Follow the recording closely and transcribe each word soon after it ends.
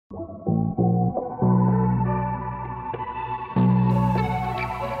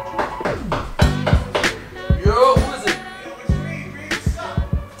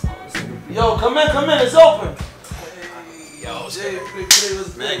in, come in, it's open. Yo,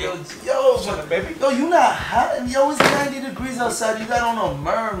 Baby. Yo, you not hot? Yo, it's 90 degrees outside. You got on a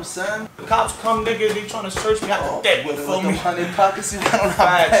merm, son. The cops come, nigga, they trying to search me out the dead with the 100 pockets you got on our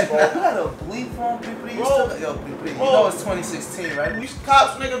back. You got a bleep on people. Yo, you know it's 2016, right? These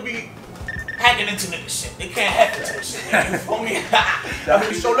cops, nigga, be hacking into nigga shit. They can't hack into this shit, nigga. You feel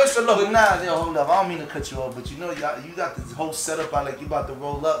me? So listen, look. Nah, yo, hold up. I don't mean to cut you off, but you know, you got this whole setup out like you about to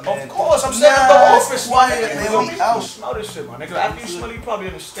roll up, man. Of course, I'm setting up the office, quiet, man. We out. Smell this shit, my nigga. After you smell, you probably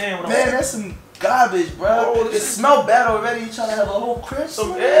understand what I'm saying. saying. Man, that's some garbage, bro. It smell bad already. You trying to have a whole crib?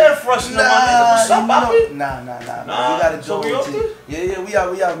 Some air freshener, my nigga. What's up, Bobby? Nah. We gotta go. Yeah, we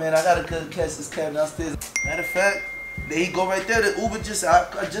out, man. I gotta catch this cab downstairs. Matter of fact, there he go right there. The Uber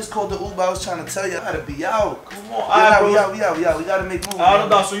I just called the Uber. I was trying to tell you, I gotta be out. Come on, we out. We gotta make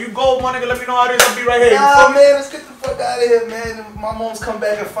moves. So you go, my nigga. Let me know how it is. I'll be right here. Nah, man, let's get the fuck out of here, man. If my mom's come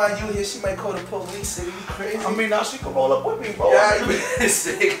back and find you here, she might call the police. Are you crazy? I mean, now she can roll up with me, bro. Yeah, you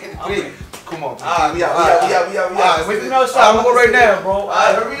sick. Come on, we out. Wait, you outside. I'm gonna go right now, bro.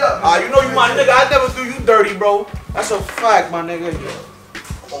 Alright, hurry up, man. You know you my nigga. I never do you dirty, bro. That's a fact, my nigga. Yeah.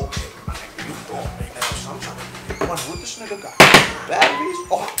 Okay, my nigga. You go, man. So I'm trying to get money. What this nigga got? Batteries?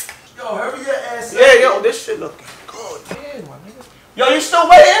 Oh. Yo, hurry your ass up. Yeah, yo, this shit looking good. Yeah, my nigga. Yo, you still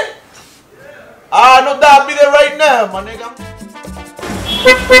waiting? Yeah. No doubt. I'll be there right now, my nigga.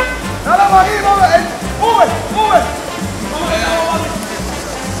 Dale para aquí, papi. Move.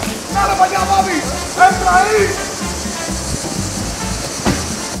 Dale para allá, papi. Entra ahí.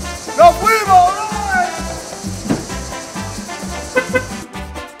 Nos fuimos, bro.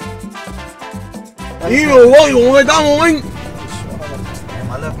 ¿Dónde estamos, ven?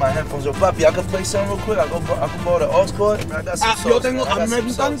 I left my headphones. Yo, papi, I can play something real quick. I can borrow the aux cord. I got some sauce. A mí me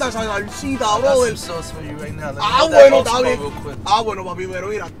encanta esa salsita, I got brother. some sauce for you right now. Bueno, está bien. Bueno, papi, pero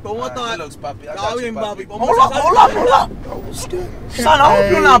mira, toma esta. Está bien, papi. Hold up. Son, I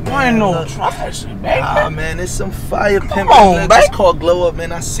hope you're not playing no trash, man. Ah, man, it's some fire pimp. on, It's called Glow Up,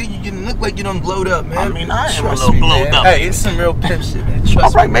 man. I see you. You look like you done glowed up, man. I mean, I am a Trust little me, glowed man. up. Hey, it's some real pimp shit, man.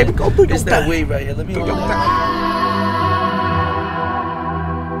 Trust All right, me, maybe go through your It's that thing. wave right here. Let me Do your hold thing. on.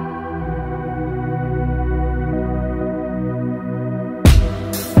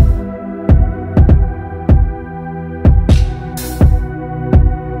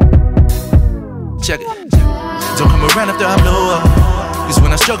 Check it. Don't come around after I blow up, cause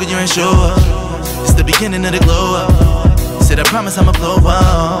when I struggle you ain't show up. It's the beginning of the glow up. Said I promise I'ma blow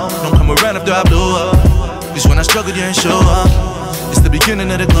up. Don't come around after I blow up, cause when I struggle you ain't show up. It's the beginning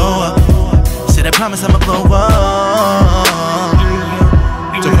of the glow up. Said I promise I'ma blow up.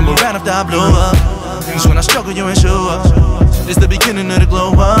 Don't come around after I blow up, cause when I struggle you ain't show up. It's the beginning of the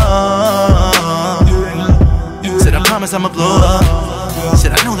glow up. Said I promise I'ma blow up.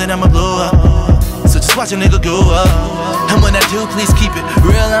 Said I know that I'ma blow up. So just watch a nigga go up. And when I do, please keep it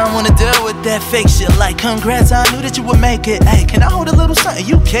real. I don't wanna deal with that fake shit. Like, congrats, I knew that you would make it. Hey, can I hold a little something?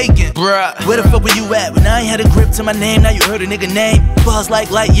 You caking, bruh. Where the fuck were you at when I ain't had a grip to my name? Now you heard a nigga name. Buzz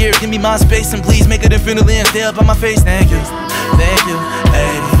like light years, give me my space and please make it infinitely and stay up on my face. Thank you.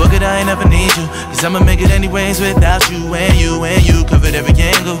 Hey, fuck it, I ain't never need you, cause I'ma make it anyways without you. And you covered every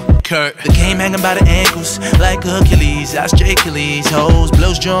angle. Kurt, the game hanging by the ankles like Achilles. I straight Achilles, hoes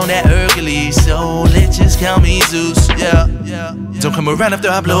blows drawn at Hercules. So let's just count me Zeus, yeah. Don't come around after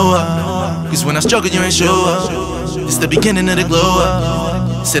I blow up, cause when I struggle you ain't show up. It's the beginning of the glow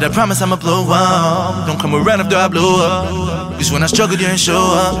up. Said I promise I'ma blow up. Don't come around after I blow up, cause when I struggle you ain't show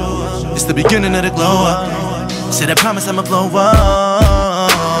up. It's the beginning of the glow up. Said I promise I'ma blow up.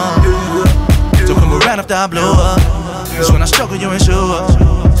 Don't come around after I blow up, cause when I struggle you ain't show up.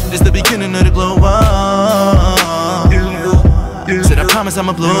 It's the beginning of the glow up. Said I promise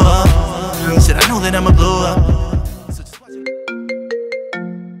I'ma blow up. Said I know that I'ma blow up. So just watch it.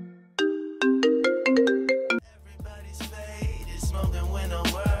 Everybody's faded, smoking with no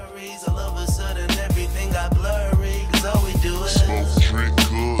worries. All of a sudden everything got blurry, cause all we do is smoke, drink,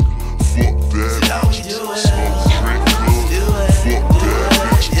 cook, fuck that. All we do is smoke, drink, cook, fuck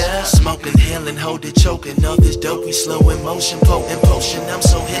that. Yeah, smoking, inhaling, hold it, choking. All this dope, we slow in motion, potent potion. I'm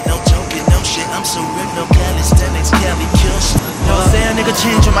so hit, no joking, no shit. I'm so ripped, no calisthenics, Cali kills. No, say a nigga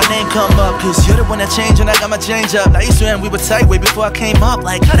change when my name come up, cause you're the one that changed when I got my change up. Now you swearing we were tight way before I came up.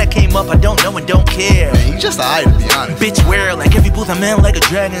 Like how that came up, I don't know and don't care. Man, you just alright to be honest. Bitch wear like every booth I'm in like a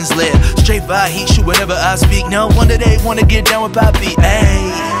dragon's lair. Straight by heat, shoot whenever I speak. No wonder they wanna get down with Poppy.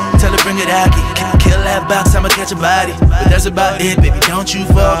 Ayy, tell her bring it out, kill that box, I'ma catch a body. But that's about it, baby, don't you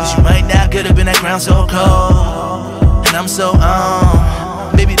fall, cause you might not get up in that ground so cold. And I'm so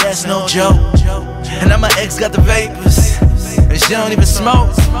baby, that's no joke. And now my ex got the vapors, and she don't even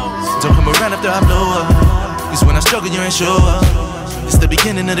smoke. Don't come around after I blow up. Cause when I struggle, you ain't show up. It's the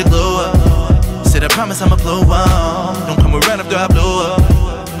beginning of the glow up. Said I promise I'ma blow up. Don't come around after I blow up.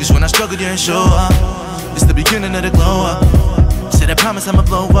 Cause when I struggle, you ain't show up. It's the beginning of the glow up. Said I promise I'ma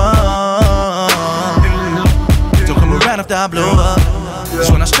blow up. Don't come around after I blow up.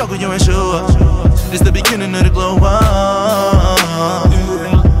 Cause when I struggle, you ain't show up. It's the beginning of the glow up.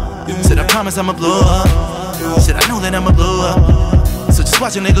 Said I promise I'ma blow up. Said I know that I'ma blow up. So just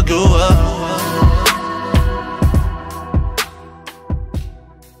watch a nigga go up.